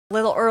A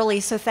little early,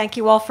 so thank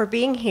you all for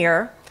being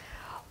here.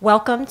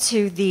 Welcome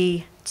to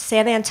the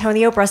San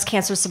Antonio Breast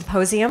Cancer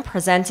Symposium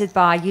presented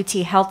by UT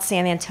Health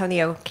San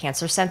Antonio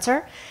Cancer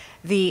Center,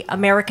 the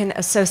American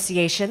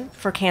Association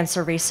for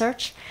Cancer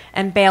Research,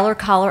 and Baylor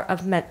College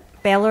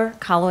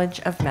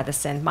of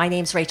Medicine. My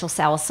name is Rachel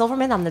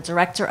Salas-Silverman. I'm the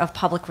Director of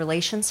Public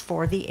Relations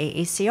for the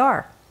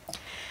AACR.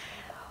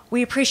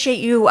 We appreciate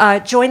you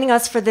joining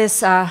us for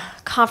this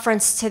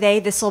conference today.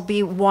 This will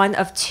be one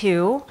of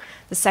two.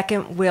 The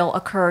second will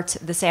occur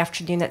this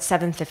afternoon at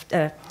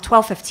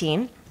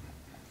 12:15.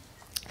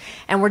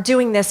 And we're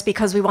doing this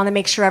because we want to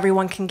make sure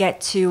everyone can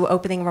get to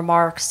opening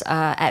remarks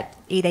at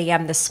 8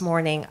 a.m. this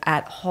morning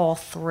at Hall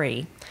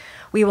 3.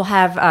 We will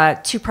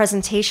have two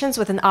presentations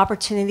with an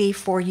opportunity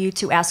for you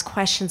to ask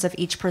questions of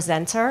each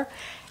presenter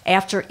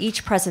after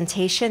each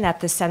presentation at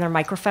the center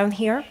microphone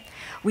here.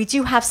 We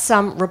do have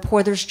some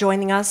reporters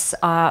joining us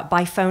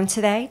by phone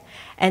today.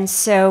 And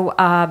so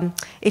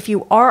if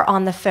you are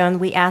on the phone,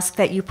 we ask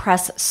that you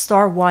press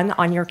 *1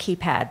 on your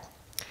keypad.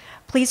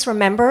 Please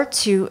remember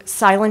to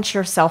silence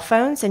your cell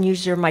phones and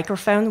use your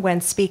microphone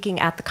when speaking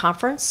at the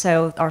conference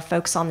so our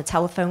folks on the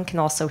telephone can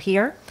also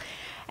hear.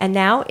 And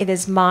now it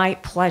is my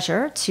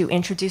pleasure to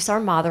introduce our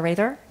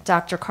moderator,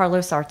 Dr.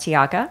 Carlos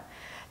Arteaga.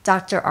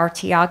 Dr.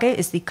 Arteaga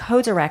is the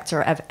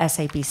co-director of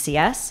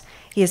SABCS.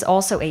 He is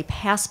also a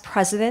past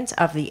president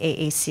of the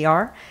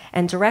AACR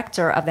and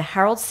director of the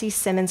Harold C.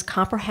 Simmons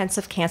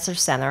Comprehensive Cancer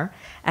Center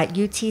at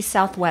UT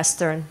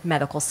Southwestern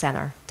Medical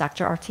Center.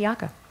 Dr.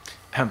 Arteaga.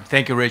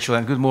 Thank you, Rachel,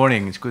 and good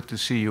morning. It's good to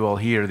see you all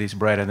here this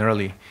bright and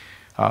early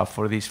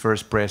for this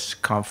first press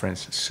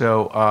conference.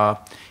 So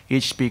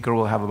each speaker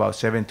will have about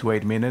 7 to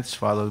 8 minutes,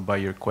 followed by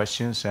your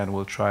questions, and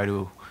we'll try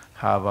to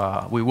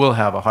have we will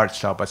have a hard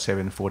stop at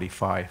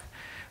 7:45.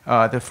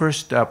 The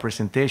first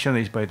presentation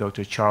is by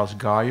Dr. Charles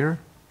Guyer.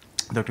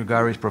 Dr.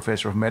 Guyer is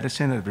Professor of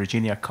Medicine at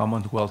Virginia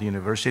Commonwealth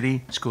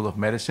University School of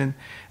Medicine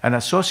and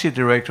Associate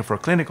Director for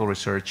Clinical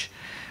Research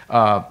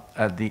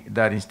at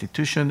that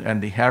institution,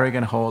 and the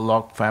Harrigan Hall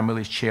Locke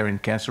Family Chair in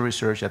Cancer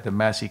Research at the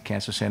Massey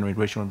Cancer Center in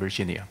Richmond,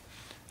 Virginia.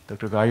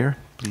 Dr. Guyer,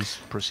 please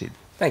proceed.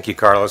 Thank you,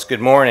 Carlos.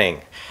 Good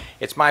morning.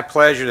 It's my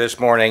pleasure this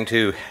morning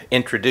to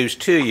introduce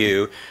to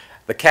you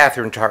the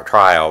KATHERINE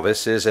trial.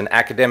 This is an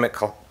academic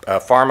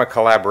pharma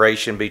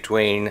collaboration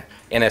between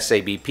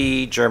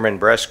NSABP, German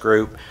Breast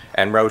Group,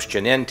 and Roche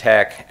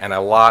Genentech, and a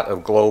lot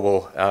of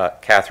global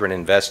KATHERINE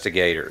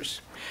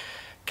investigators.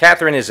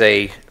 KATHERINE is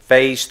a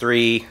phase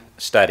 3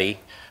 study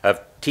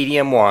of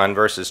TDM1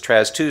 versus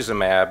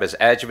trastuzumab as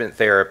adjuvant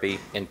therapy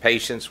in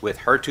patients with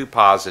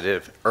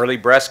HER2-positive early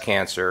breast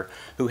cancer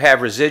who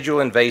have residual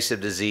invasive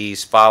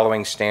disease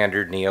following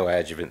standard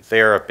neoadjuvant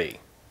therapy.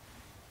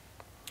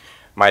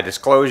 My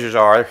disclosures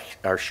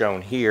are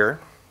shown here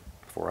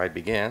before I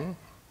begin.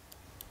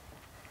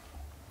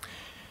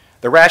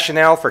 The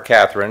rationale for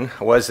KATHERINE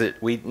was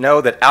that we know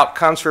that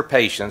outcomes for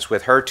patients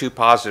with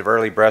HER2-positive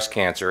early breast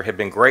cancer have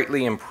been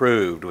greatly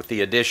improved with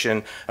the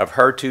addition of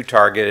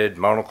HER2-targeted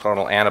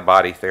monoclonal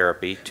antibody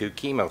therapy to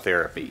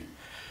chemotherapy.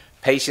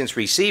 Patients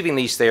receiving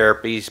these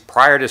therapies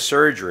prior to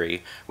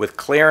surgery with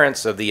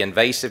clearance of the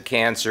invasive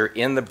cancer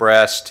in the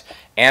breast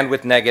and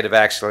with negative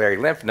axillary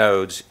lymph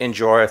nodes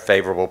enjoy a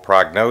favorable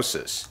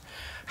prognosis.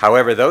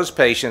 However, those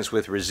patients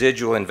with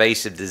residual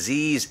invasive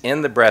disease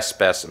in the breast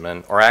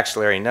specimen or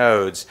axillary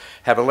nodes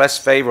have a less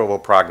favorable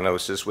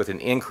prognosis with an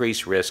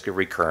increased risk of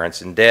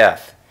recurrence and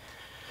death.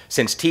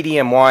 Since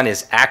TDM1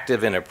 is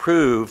active and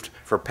approved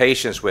for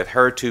patients with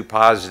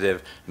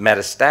HER2-positive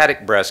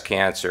metastatic breast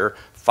cancer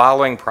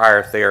following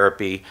prior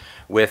therapy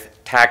with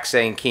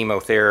taxane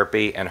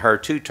chemotherapy and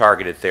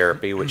HER2-targeted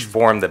therapy, which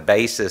form the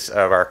basis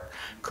of our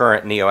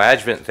current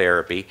neoadjuvant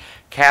therapy,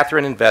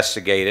 KATHERINE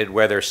investigated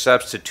whether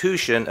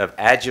substitution of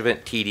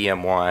adjuvant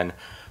TDM1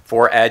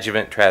 for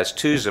adjuvant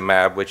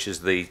trastuzumab, which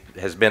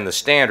has been the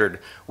standard,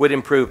 would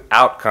improve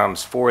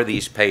outcomes for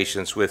these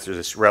patients with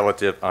this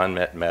relative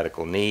unmet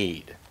medical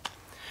need.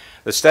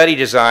 The study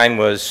design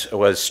was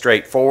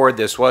straightforward.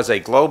 This was a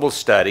global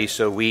study,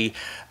 so we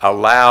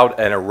allowed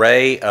an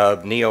array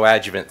of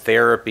neoadjuvant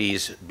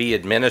therapies be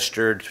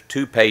administered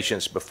to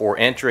patients before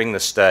entering the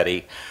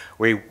study.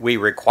 We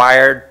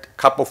required a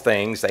couple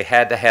things. They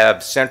had to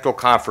have central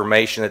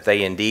confirmation that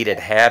they indeed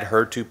had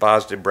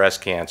HER2-positive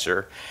breast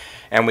cancer,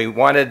 and we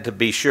wanted to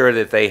be sure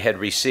that they had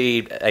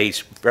received a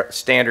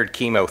standard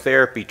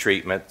chemotherapy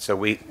treatment, so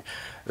we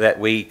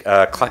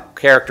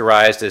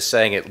characterized as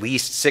saying at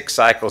least 6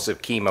 cycles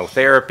of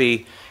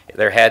chemotherapy.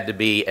 There had to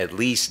be at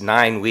least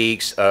 9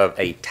 weeks of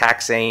a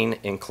taxane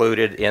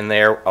included in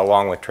there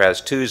along with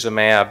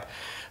trastuzumab,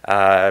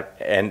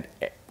 and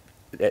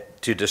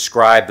to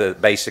describe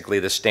basically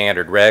the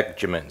standard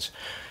regimens.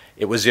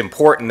 It was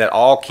important that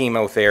all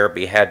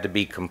chemotherapy had to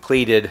be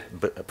completed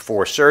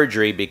before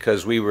surgery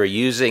because we were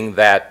using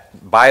that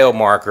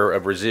biomarker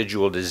of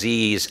residual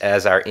disease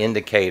as our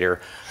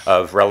indicator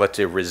of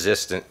relative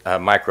resistant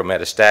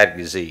micrometastatic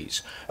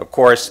disease. Of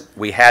course,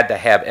 we had to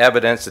have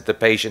evidence that the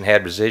patient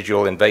had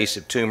residual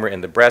invasive tumor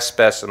in the breast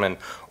specimen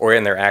or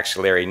in their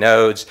axillary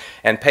nodes,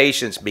 and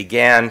patients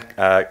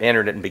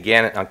entered and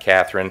began on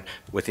KATHERINE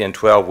within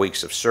 12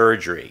 weeks of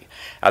surgery.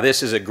 Now,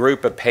 this is a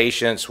group of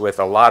patients with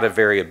a lot of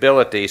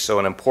variability, so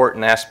an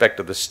important aspect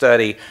of the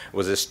study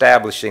was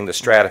establishing the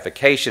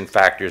stratification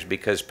factors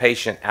because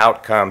patient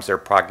outcomes, their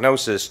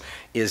prognosis,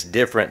 is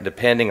different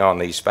depending on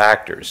these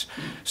factors.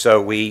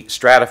 So we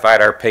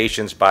stratified our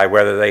patients by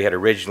whether they had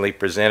originally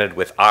presented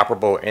with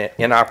operable or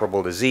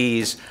inoperable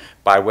disease,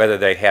 by whether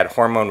they had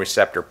hormone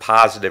receptor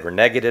positive or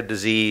negative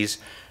disease,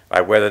 by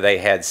whether they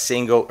had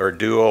single or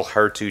dual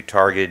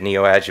HER2-targeted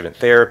neoadjuvant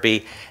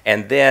therapy,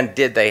 and then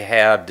did they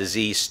have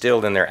disease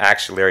still in their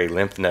axillary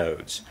lymph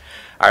nodes.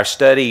 Our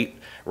study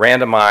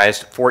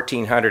randomized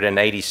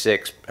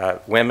 1,486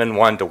 women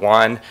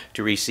 1-to-1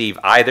 to receive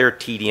either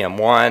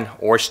TDM1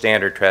 or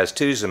standard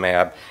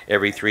trastuzumab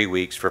every 3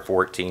 weeks for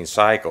 14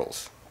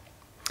 cycles.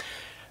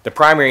 The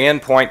primary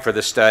endpoint for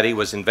the study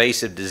was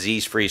invasive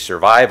disease-free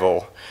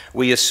survival.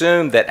 We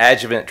assumed that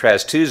adjuvant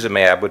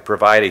trastuzumab would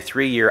provide a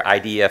 3-year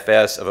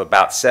IDFS of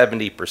about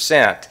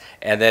 70%,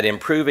 and that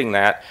improving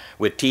that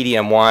with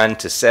TDM1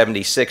 to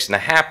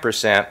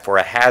 76.5% for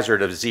a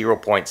hazard of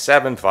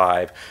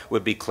 0.75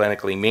 would be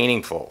clinically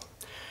meaningful.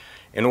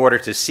 In order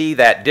to see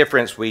that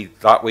difference, we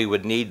thought we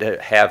would need to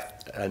have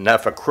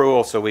enough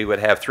accrual, so we would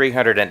have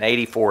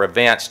 384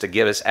 events to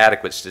give us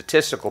adequate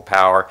statistical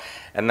power,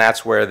 and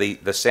that's where the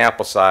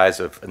sample size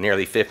of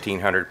nearly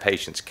 1,500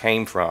 patients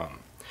came from.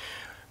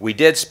 We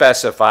did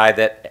specify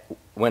that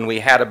when we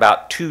had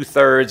about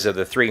 2/3 of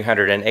the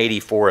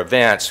 384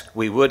 events,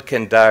 we would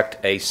conduct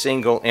a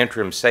single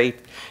interim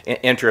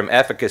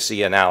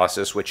efficacy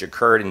analysis, which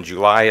occurred in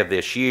July of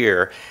this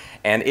year.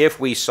 And if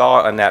we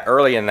saw in that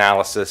early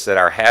analysis that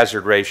our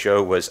hazard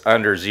ratio was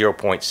under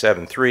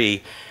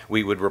 0.73,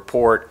 we would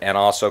report and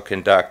also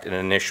conduct an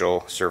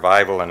initial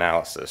survival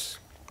analysis.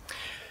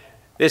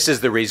 This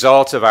is the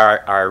results of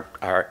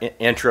our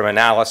interim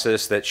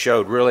analysis that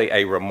showed really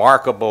a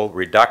remarkable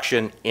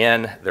reduction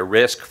in the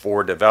risk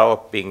for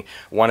developing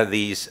one of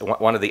the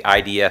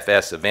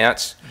IDFS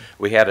events.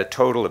 We had a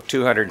total of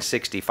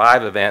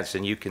 265 events,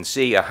 and you can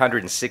see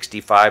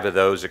 165 of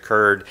those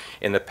occurred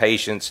in the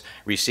patients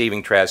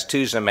receiving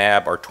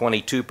trastuzumab, or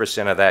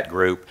 22% of that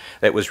group.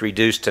 That was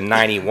reduced to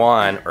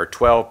 91, or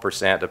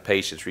 12% of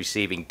patients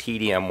receiving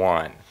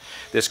TDM1.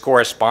 This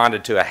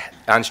corresponded to an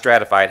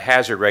unstratified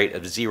hazard rate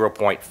of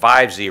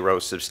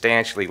 0.50,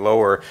 substantially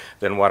lower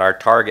than what our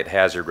target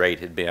hazard rate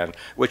had been,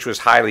 which was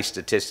highly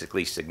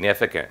statistically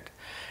significant.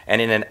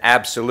 And in an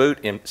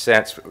absolute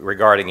sense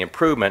regarding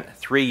improvement,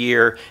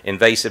 3-year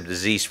invasive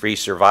disease-free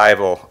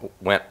survival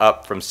went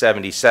up from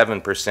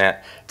 77%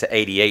 to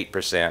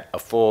 88%, a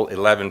full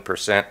 11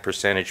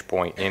 percentage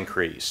point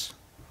increase.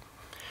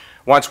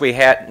 Once we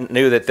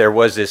knew that there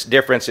was this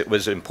difference, it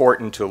was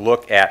important to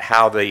look at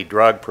how the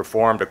drug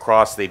performed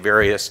across the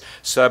various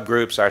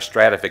subgroups, our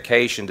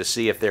stratification, to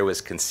see if there was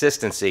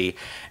consistency.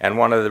 And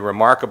one of the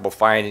remarkable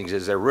findings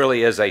is there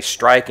really is a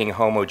striking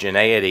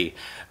homogeneity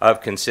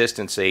of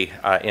consistency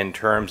in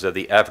terms of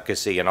the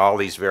efficacy in all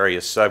these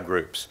various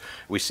subgroups.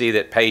 We see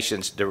that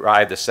patients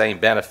derive the same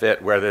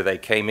benefit whether they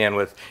came in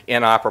with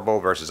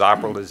inoperable versus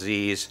operable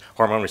disease,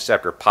 hormone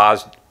receptor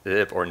positive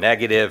or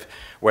negative,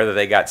 whether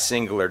they got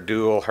single or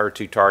dual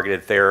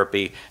HER2-targeted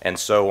therapy, and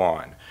so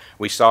on.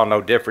 We saw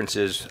no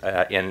differences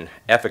in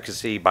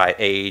efficacy by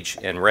age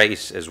and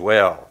race as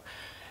well.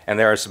 And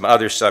there are some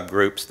other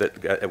subgroups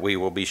that we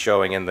will be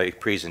showing in the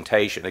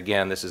presentation.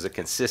 Again, this is a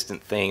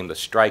consistent theme, the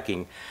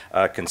striking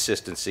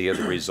consistency of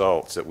the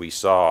results that we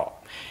saw.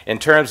 In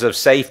terms of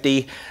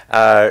safety,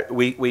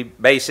 we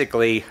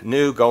basically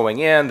knew going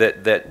in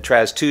that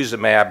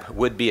trastuzumab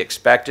would be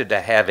expected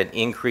to have an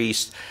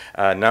increased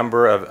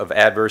number of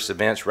adverse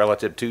events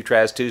relative to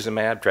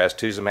trastuzumab.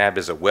 Trastuzumab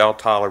is a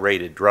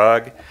well-tolerated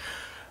drug.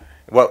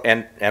 Well,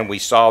 and we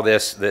saw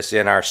this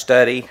in our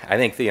study. I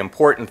think the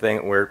important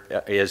thing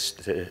is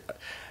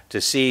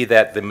to see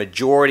that the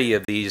majority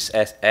of these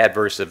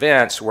adverse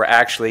events were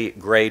actually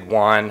grade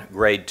 1,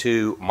 grade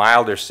 2,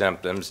 milder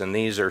symptoms, and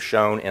these are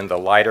shown in the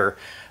lighter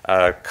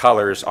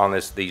colors on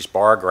these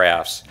bar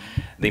graphs.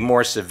 The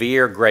more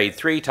severe grade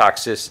 3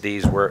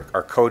 toxicities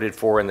are coded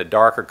for in the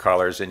darker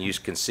colors, and you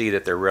can see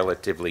that they're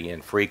relatively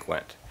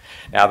infrequent.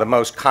 Now, the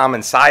most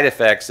common side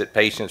effects that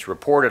patients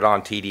reported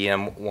on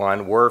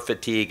TDM1 were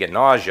fatigue and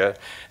nausea,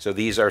 so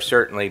these are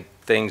certainly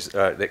things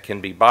that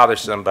can be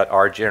bothersome but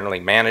are generally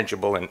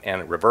manageable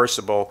and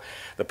reversible.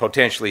 The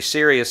potentially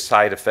serious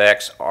side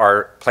effects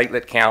are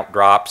platelet count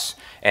drops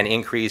and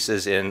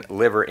increases in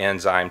liver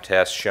enzyme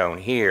tests shown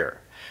here.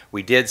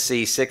 We did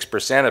see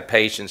 6% of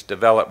patients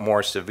develop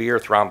more severe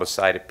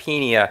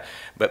thrombocytopenia,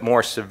 but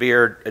more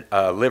severe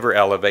liver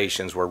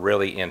elevations were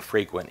really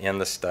infrequent in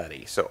the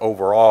study. So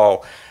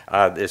overall,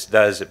 this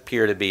does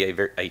appear to be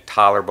a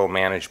tolerable,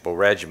 manageable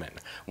regimen.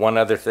 One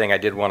other thing I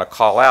did want to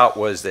call out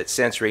was that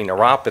sensory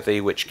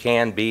neuropathy, which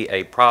can be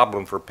a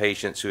problem for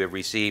patients who have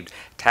received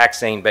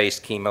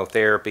taxane-based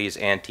chemotherapies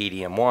and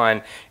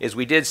TDM1, is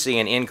we did see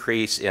an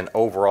increase in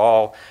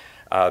overall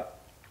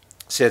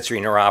sensory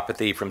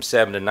neuropathy from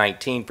 7 to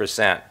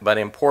 19%, but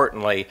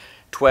importantly,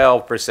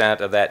 12%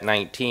 of that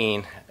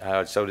 19,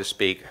 so to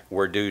speak,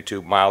 were due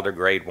to milder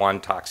grade 1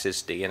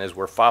 toxicity. And as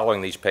we're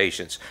following these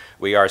patients,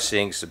 we are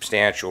seeing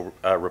substantial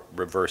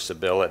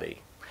reversibility.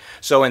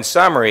 So in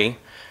summary,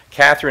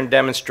 KATHERINE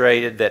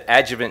demonstrated that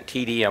adjuvant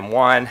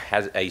TDM1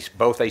 has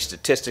both a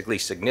statistically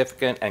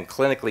significant and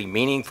clinically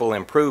meaningful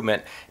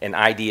improvement in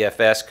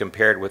IDFS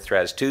compared with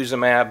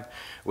trastuzumab.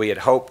 We had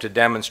hoped to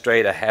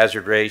demonstrate a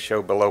hazard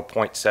ratio below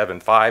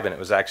 0.75, and it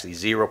was actually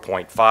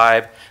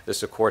 0.5.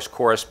 This, of course,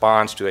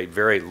 corresponds to a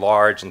very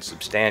large and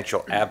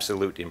substantial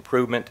absolute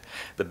improvement.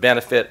 The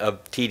benefit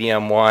of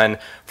TDM1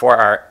 for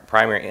our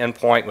primary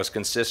endpoint was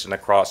consistent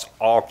across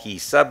all key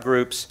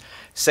subgroups.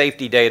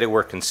 Safety data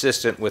were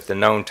consistent with the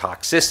known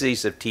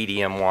toxicities of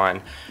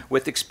TDM1,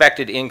 with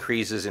expected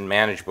increases in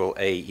manageable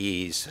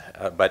AEs,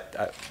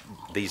 but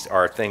these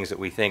are things that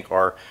we think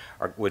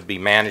would be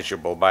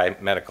manageable by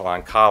medical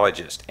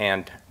oncologists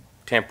and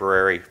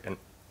temporary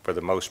for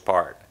the most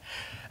part.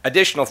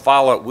 Additional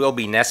follow-up will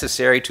be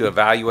necessary to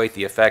evaluate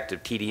the effect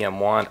of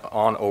TDM1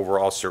 on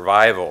overall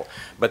survival,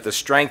 but the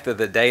strength of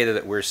the data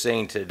that we're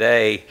seeing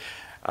today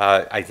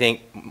I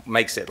think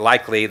makes it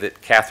likely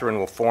that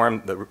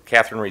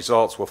KATHERINE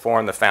results will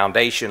form the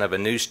foundation of a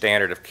new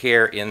standard of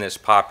care in this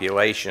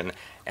population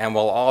and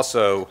will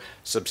also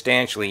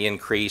substantially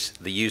increase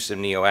the use of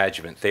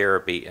neoadjuvant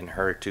therapy in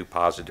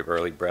HER2-positive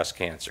early breast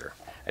cancer.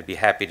 I'd be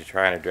happy to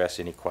try and address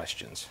any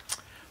questions.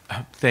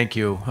 Thank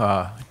you,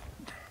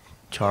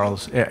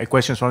 Charles.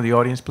 Questions from the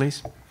audience,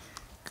 please?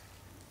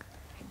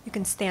 You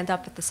can stand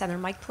up at the center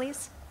mic,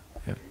 please.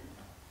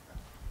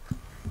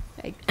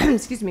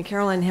 Excuse me,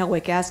 Caroline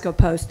Helwick, ASCO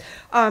Post.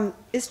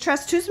 Is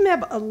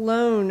trastuzumab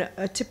alone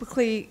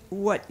typically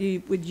what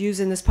you would use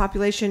in this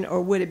population,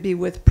 or would it be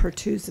with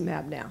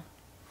pertuzumab now?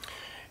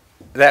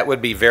 That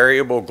would be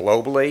variable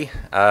globally.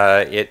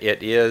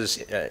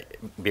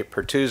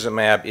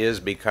 Pertuzumab is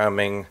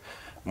becoming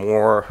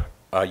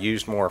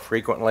used more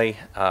frequently,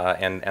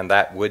 and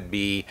that would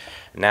be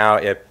now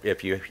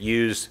if you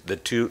use the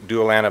two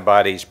dual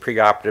antibodies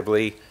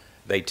preoperatively,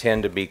 they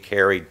tend to be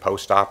carried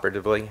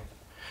postoperatively.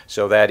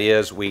 So that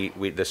is,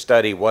 the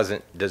study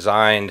wasn't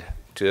designed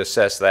to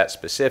assess that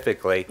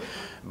specifically,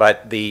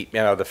 but the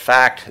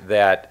fact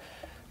that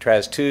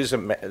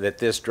that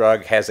this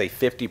drug has a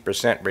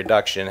 50%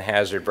 reduction in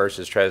hazard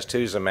versus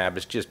trastuzumab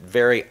is just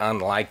very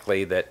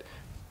unlikely that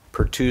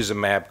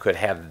pertuzumab could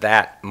have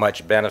that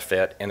much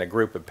benefit in a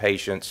group of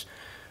patients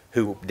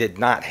who did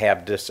not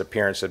have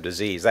disappearance of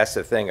disease. That's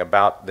the thing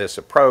about this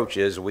approach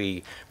is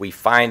we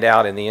find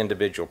out in the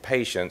individual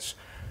patients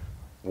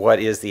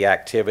what is the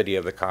activity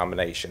of the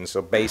combination.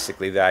 So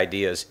basically the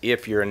idea is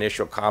if your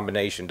initial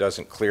combination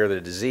doesn't clear the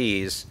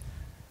disease,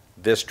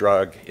 this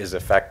drug is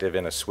effective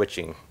in a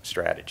switching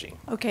strategy.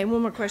 Okay,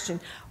 one more question.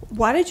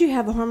 Why did you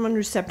have hormone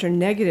receptor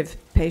negative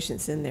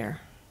patients in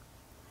there?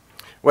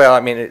 Well,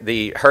 I mean,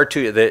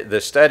 the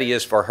study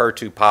is for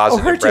HER2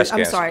 positive breast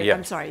cancer.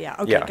 I'm sorry, yeah.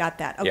 Okay, got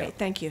that. Okay,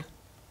 thank you.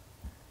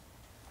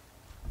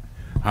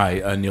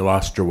 Hi, Neil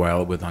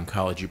Osterweiler with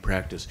Oncology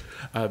Practice.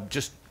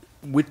 Just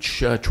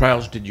which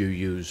trials did you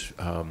use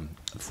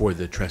for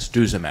the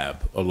trastuzumab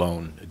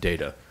alone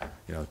data,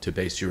 to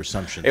base your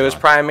assumptions on? It was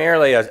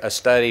primarily a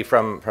study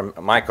from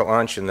Michael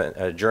Unch and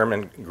the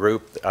German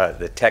group,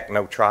 the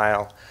Techno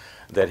trial,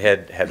 that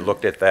had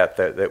looked at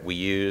that we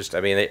used.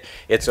 I mean,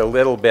 it's a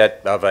little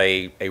bit of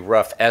a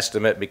rough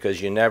estimate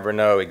because you never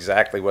know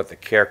exactly what the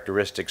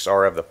characteristics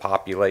are of the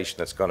population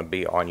that's going to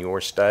be on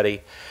your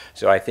study.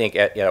 So I think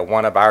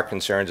one of our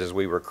concerns as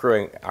we were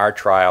accruing our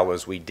trial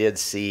was we did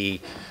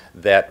see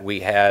that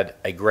we had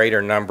a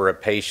greater number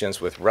of patients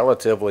with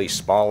relatively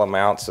small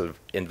amounts of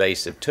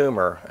invasive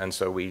tumor, and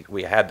so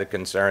we had the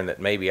concern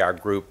that maybe our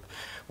group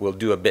will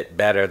do a bit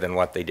better than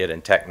what they did in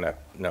Techno,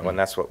 and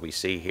that's what we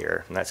see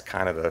here, and that's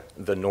kind of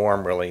the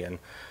norm really in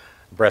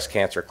breast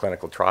cancer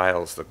clinical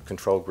trials. The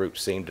control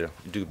groups seem to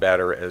do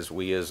better as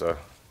we as a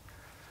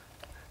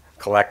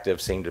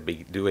collective seem to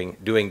be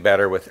doing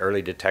better with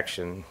early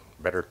detection,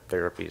 better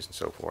therapies and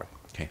so forth.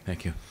 Okay,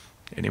 thank you.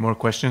 Any more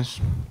questions?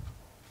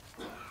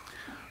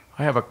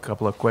 I have a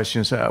couple of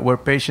questions. Were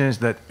patients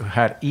that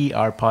had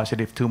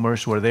ER-positive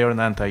tumors, were they on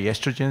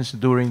anti-estrogens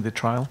during the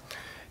trial?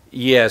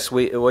 Yes,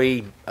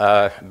 we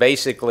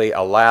basically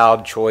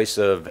allowed choice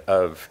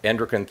of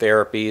endocrine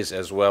therapies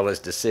as well as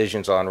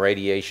decisions on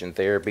radiation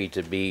therapy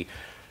to be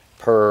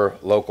per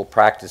local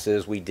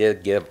practices. We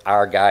did give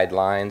our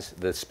guidelines.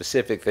 The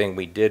specific thing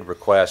we did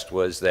request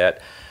was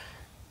that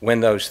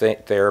when those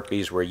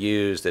therapies were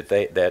used,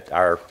 that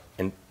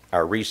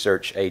our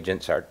research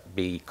agents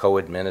be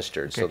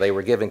co-administered, okay. So they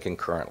were given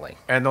concurrently.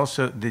 And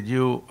also, did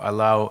you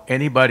allow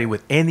anybody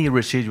with any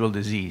residual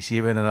disease,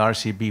 even an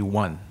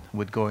RCB1,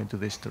 would go into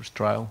this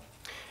trial?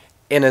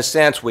 In a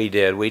sense, we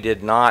did. We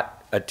did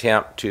not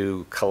attempt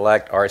to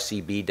collect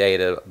RCB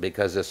data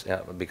because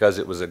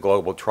it was a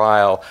global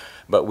trial,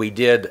 but we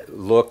did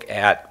look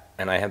at,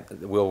 and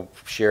we'll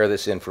share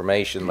this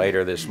information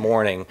later this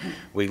morning,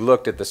 we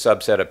looked at the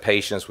subset of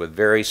patients with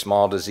very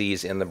small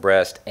disease in the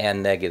breast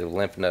and negative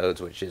lymph nodes,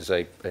 which is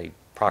a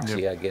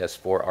proxy, I guess,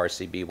 for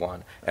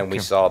RCB1, and we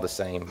Okay. saw the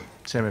same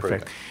Same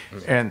improvement.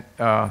 effect. And,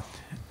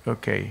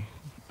 okay,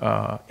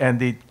 and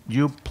did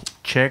you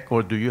check,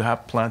 or do you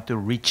have plan to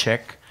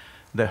recheck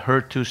the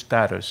HER2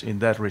 status in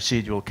that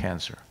residual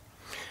cancer?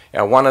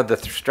 One of the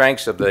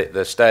strengths of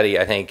the study,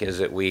 I think, is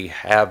that we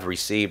have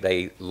received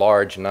a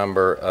large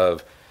number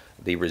of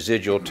the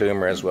residual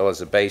tumor as well as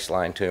the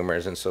baseline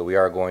tumors, and so we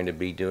are going to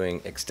be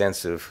doing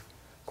extensive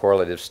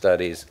correlative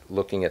studies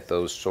looking at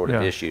those sort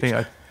of issues.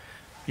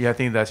 I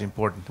think that's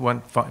important.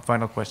 One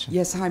final question.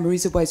 Yes, hi,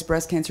 Marisa Weiss,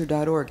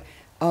 breastcancer.org.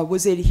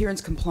 Was the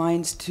adherence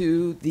compliance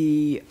to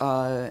the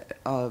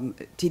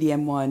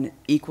TDM1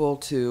 equal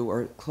to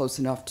or close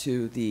enough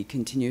to the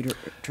continued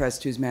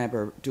trastuzumab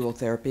or dual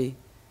therapy?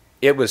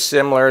 It was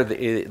similar.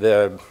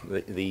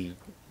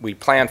 We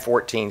planned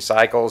 14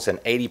 cycles, and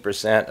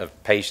 80%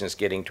 of patients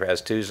getting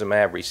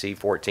trastuzumab received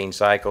 14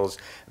 cycles.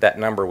 That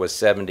number was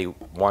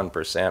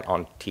 71%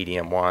 on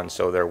TDM1,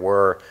 so there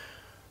were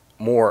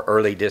more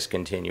early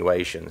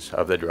discontinuations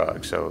of the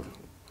drug, so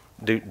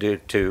due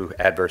to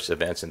adverse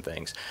events and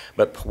things.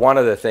 But one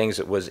of the things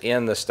that was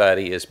in the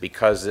study is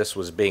because this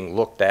was being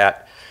looked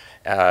at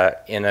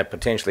in a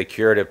potentially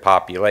curative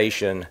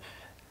population,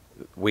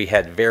 we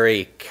had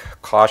very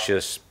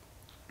cautious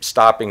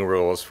stopping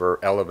rules for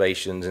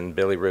elevations in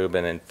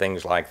bilirubin and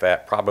things like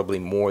that, probably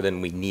more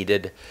than we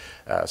needed.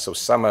 So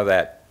some of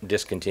that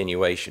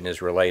discontinuation is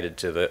related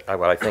to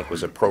what I think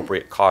was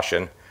appropriate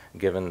caution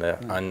given the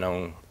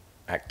unknown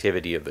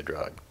activity of the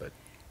drug. But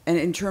And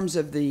in terms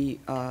of the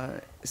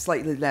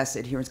slightly less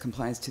adherence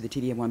compliance to the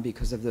TDM1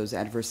 because of those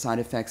adverse side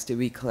effects, do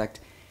we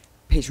collect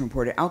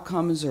patient-reported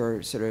outcomes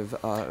or sort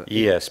of?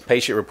 yes,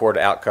 patient-reported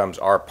outcomes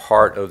are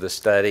part of the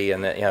study,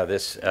 and that,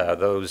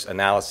 those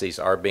analyses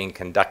are being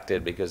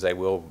conducted because they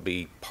will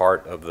be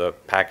part of the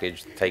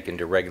package taken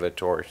to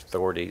regulatory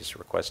authorities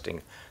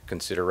requesting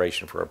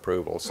consideration for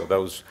approval. So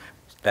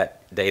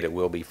that data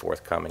will be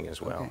forthcoming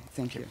as well. Okay,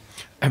 thank you.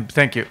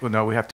 Thank you. Well, now we have to